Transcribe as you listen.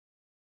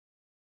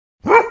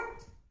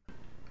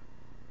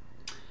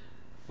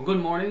Well,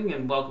 good morning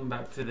and welcome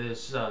back to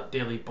this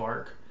Daily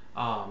Bark,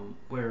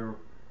 where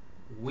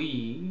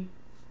we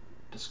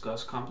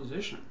discuss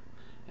composition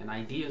and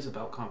ideas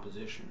about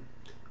composition,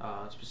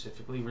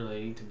 specifically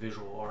relating to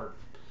visual art.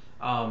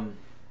 I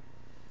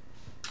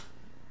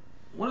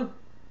want to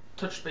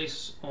touch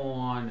base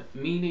on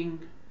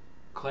meaning,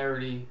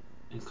 clarity,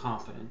 and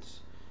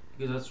confidence,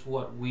 because that's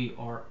what we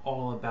are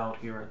all about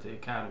here at the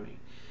Academy.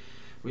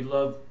 We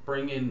love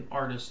bringing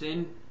artists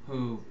in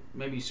who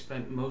maybe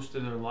spent most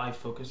of their life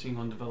focusing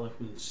on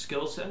developing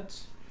skill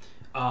sets,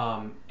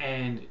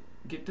 and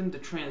get them to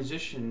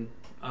transition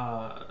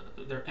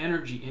their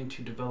energy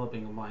into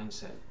developing a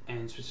mindset,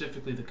 and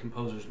specifically the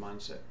composer's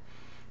mindset.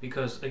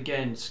 Because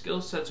again,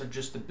 skill sets are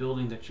just the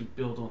building that you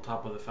build on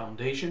top of the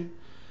foundation.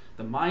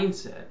 The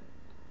mindset,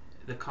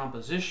 the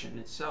composition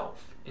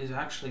itself, is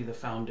actually the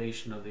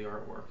foundation of the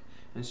artwork.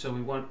 And so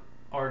we want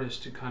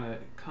artists to kind of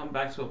come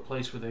back to a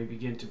place where they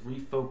begin to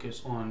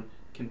refocus on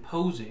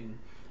composing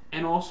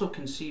and also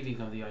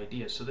conceiving of the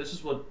idea. So this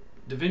is what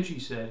Da Vinci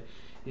said.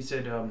 He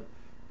said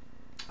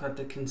that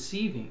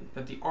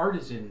the art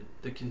is in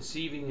the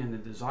conceiving and the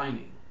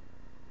designing,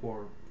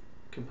 or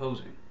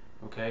composing,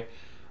 okay,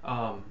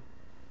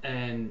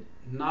 and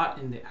not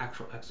in the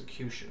actual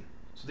execution.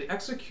 So the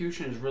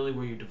execution is really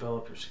where you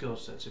develop your skill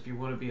sets. If you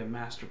want to be a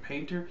master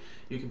painter,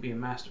 you can be a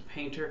master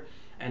painter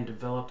and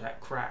develop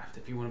that craft.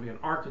 If you want to be an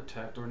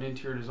architect or an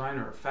interior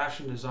designer or a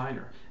fashion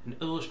designer, an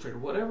illustrator,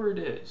 whatever it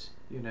is,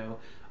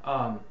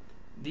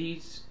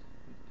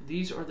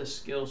 these are the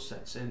skill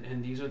sets,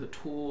 and these are the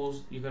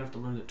tools. You're gonna have to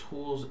learn the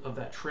tools of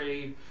that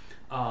trade,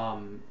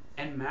 and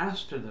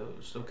master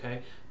those,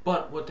 okay?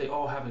 But what they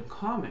all have in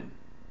common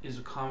is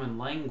a common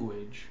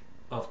language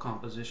of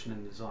composition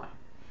and design.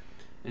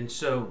 And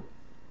so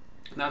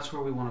that's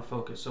where we want to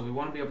focus. So we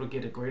want to be able to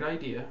get a great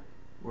idea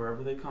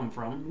wherever they come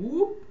from,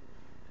 whoop,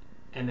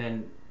 and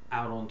then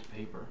out onto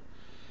paper.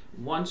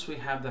 Once we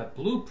have that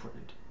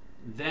blueprint,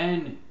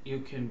 then you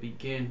can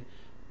begin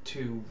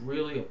to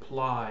really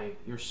apply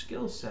your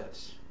skill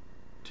sets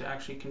to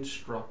actually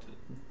construct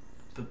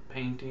the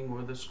painting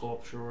or the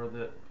sculpture or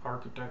the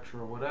architecture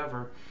or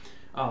whatever.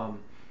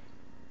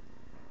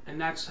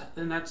 And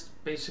that's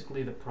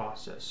basically the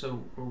process.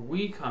 So where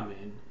we come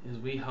in is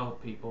we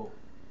help people,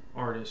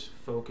 artists,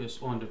 focus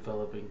on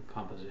developing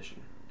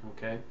composition.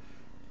 Okay.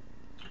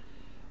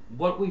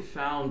 What we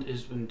found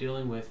is when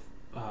dealing with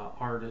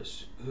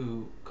artists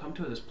who come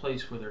to this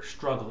place where they're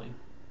struggling,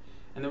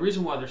 and the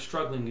reason why they're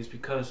struggling is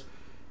because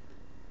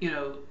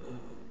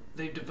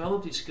they've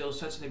developed these skill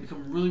sets and they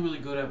become really, really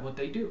good at what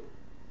they do.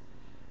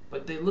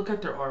 But they look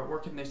at their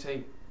artwork and they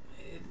say,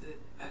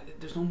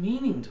 there's no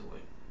meaning to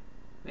it.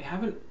 They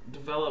haven't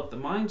developed the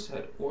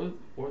mindset or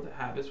the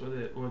habits or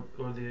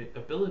the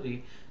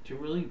ability to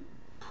really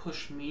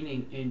push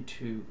meaning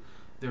into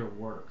their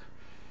work.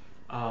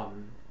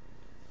 And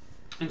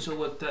so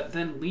what that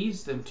then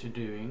leads them to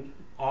doing,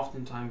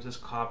 oftentimes, is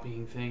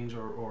copying things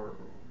or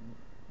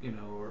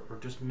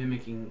just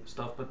mimicking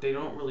stuff, but they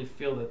don't really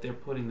feel that they're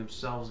putting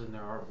themselves in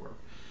their artwork.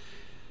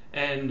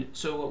 And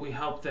so what we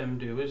help them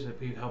do is that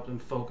we help them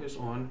focus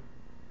on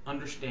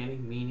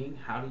understanding meaning.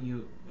 How do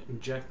you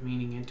inject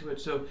meaning into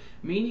it? So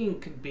meaning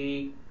could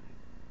be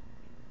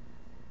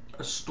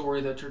a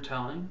story that you're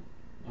telling,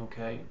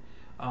 okay?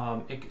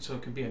 So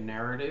it could be a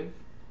narrative.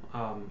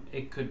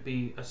 It could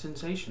be a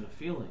sensation, a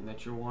feeling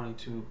that you're wanting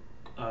to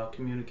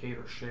communicate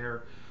or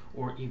share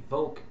or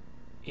evoke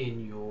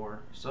in your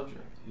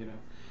subject,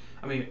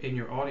 in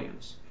your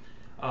audience.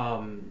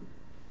 And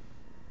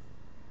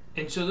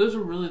so those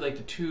are really like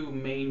the two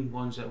main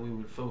ones that we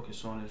would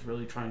focus on, is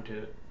really trying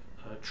to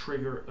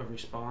trigger a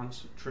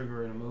response,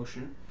 trigger an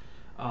emotion,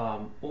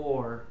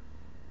 or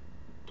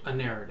a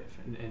narrative.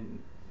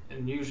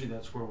 And usually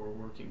that's where we're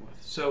working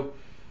with. So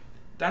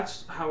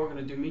that's how we're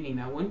going to do meaning.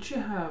 Now, once you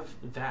have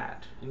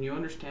that and you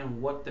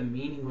understand what the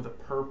meaning or the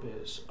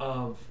purpose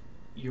of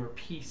your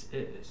piece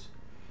is,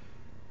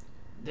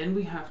 then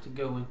we have to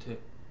go into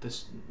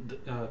this,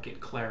 get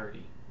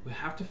clarity. We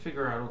have to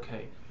figure out,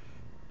 okay,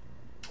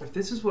 if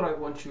this is what I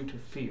want you to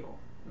feel,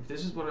 if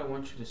this is what I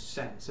want you to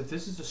sense, if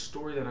this is the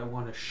story that I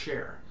want to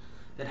share,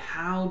 then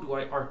how do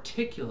I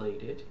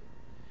articulate it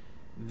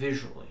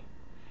visually?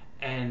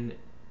 And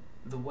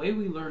the way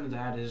we learn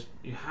that is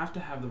you have to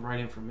have the right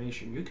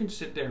information. You can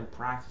sit there and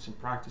practice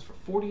for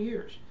 40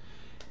 years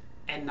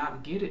and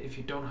not get it if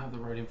you don't have the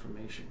right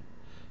information.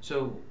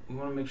 So we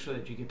want to make sure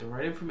that you get the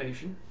right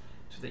information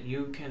so that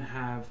you can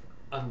have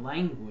a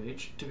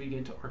language to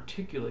begin to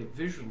articulate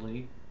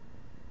visually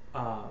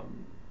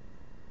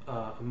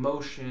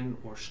emotion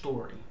or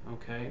story,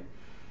 okay?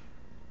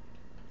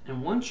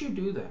 And once you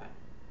do that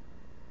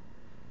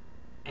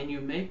and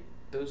you make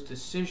those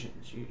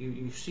decisions,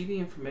 you see the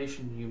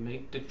information, you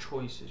make the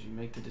choices, you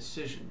make the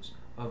decisions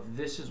of,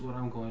 this is what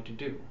I'm going to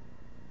do,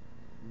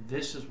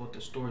 this is what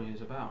the story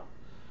is about.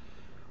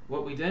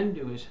 What we then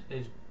do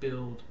is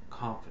build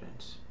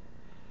confidence.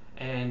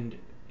 And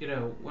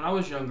when I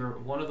was younger,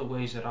 one of the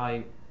ways that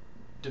I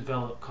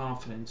developed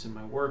confidence in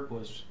my work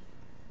was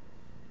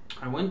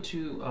I went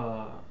to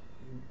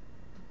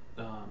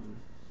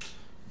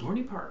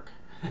Dorney Park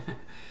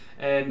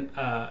And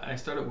I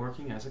started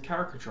working as a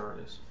caricature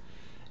artist.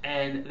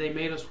 And they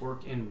made us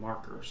work in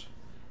markers.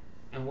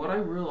 And what I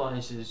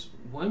realized is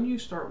when you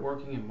start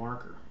working in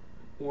marker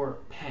or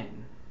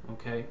pen,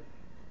 okay,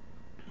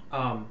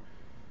 um,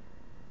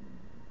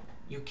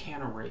 you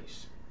can't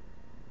erase.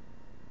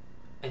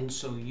 And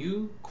so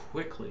you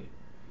quickly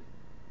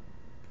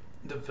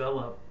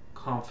develop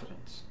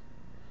confidence.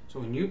 So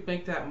when you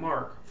make that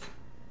mark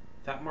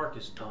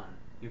is done.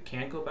 You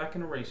can't go back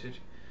and erase it.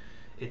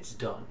 It's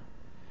done.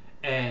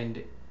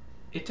 And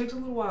it takes a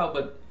little while,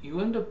 but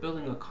you end up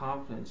building a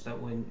confidence that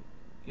when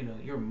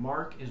your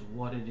mark is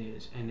what it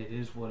is and it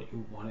is what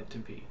you want it to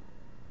be.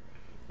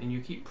 And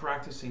you keep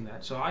practicing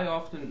that. So I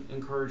often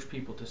encourage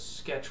people to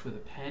sketch with a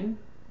pen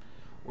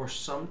or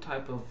some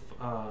type of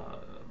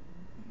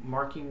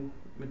marking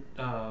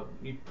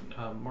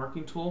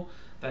marking tool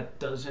that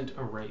doesn't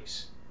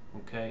erase.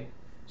 Okay,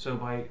 so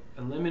by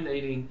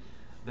eliminating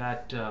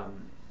that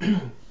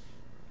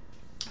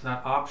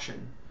that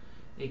option,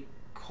 it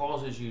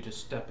causes you to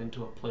step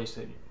into a place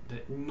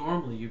that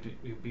normally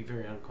you'd be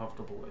very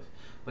uncomfortable with.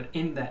 But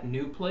in that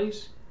new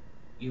place,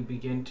 you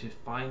begin to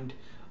find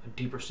a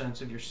deeper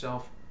sense of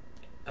yourself,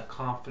 a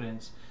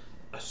confidence,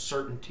 a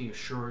certainty, a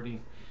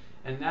surety,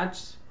 and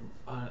that's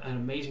an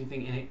amazing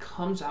thing. And it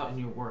comes out in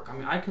your work. I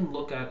mean, I can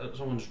look at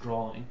someone's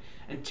drawing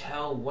and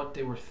tell what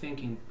they were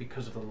thinking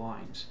because of the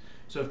lines.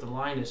 So if the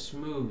line is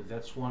smooth,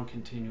 that's one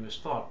continuous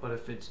thought. But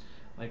if it's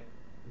like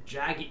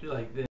jagged,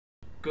 like this,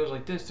 goes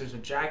like this, there's a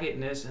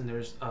jaggedness and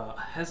there's a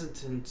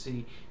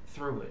hesitancy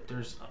through it.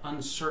 There's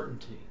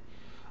uncertainty.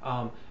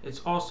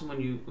 It's awesome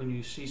when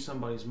you see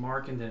somebody's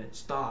mark and then it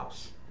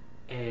stops,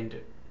 and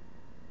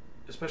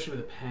especially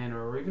with a pen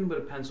or even with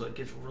a pencil, it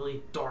gets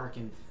really dark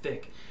and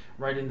thick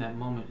right in that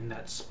moment, in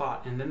that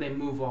spot, and then they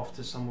move off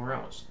to somewhere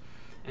else.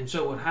 And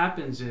so what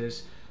happens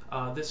is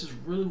this is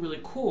really,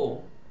 really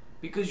cool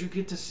because you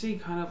get to see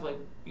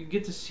you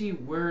get to see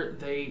where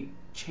they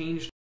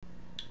changed.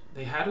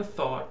 They had a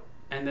thought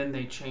and then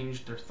they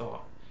changed their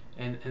thought.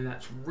 And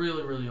that's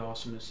really, really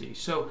awesome to see.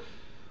 So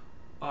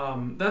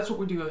that's what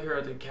we do here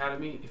at the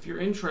Academy. If you're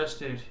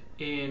interested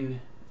in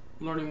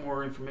learning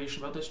more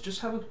information about this, just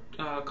have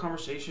a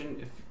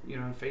conversation. If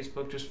on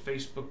Facebook, just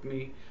Facebook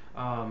me,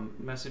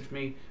 message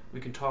me. We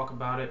can talk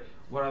about it.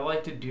 What I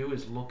like to do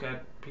is look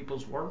at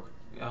people's work.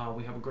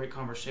 We have a great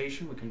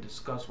conversation. We can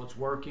discuss what's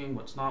working,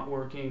 what's not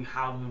working,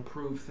 how to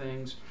improve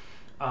things,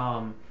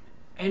 and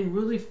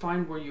really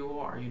find where you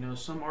are.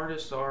 Some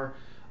artists are.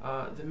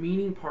 The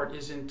meaning part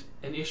isn't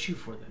an issue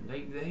for them.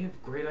 They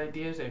have great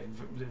ideas. They're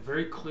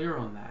very clear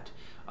on that.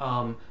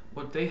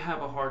 What they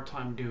have a hard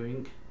time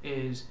doing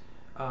is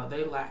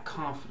they lack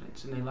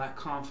confidence, and they lack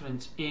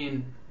confidence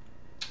in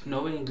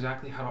knowing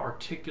exactly how to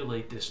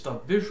articulate this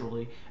stuff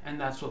visually, and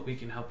that's what we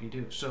can help you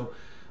do. So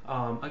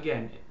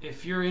again,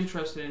 if you're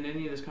interested in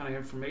any of this kind of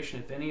information,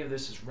 if any of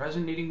this is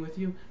resonating with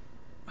you,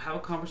 have a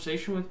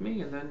conversation with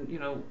me, and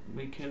then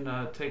we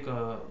can take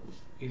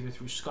either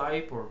through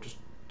Skype or just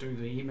through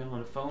the email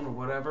and the phone or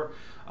whatever.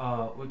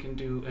 We can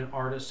do an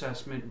art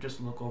assessment,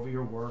 just look over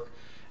your work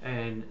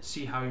and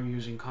see how you're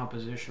using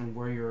composition,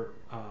 where you're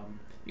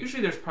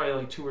usually there's probably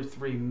like 2 or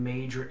 3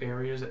 major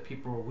areas that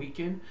people are weak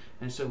in,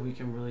 and so we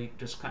can really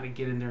just kind of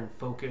get in there and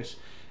focus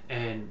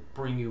and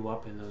bring you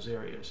up in those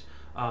areas.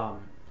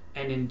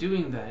 And in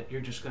doing that,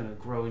 you're just going to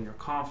grow in your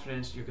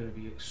confidence. You're going to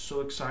be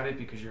so excited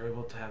because you're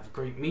able to have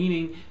great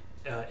meaning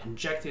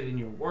injected in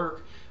your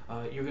work.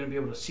 You're going to be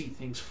able to see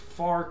things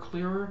far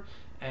clearer.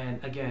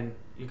 And again,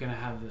 you're going to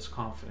have this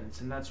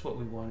confidence. And that's what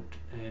we want.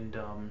 And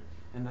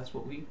that's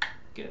what we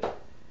get.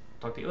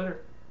 Talk to you later.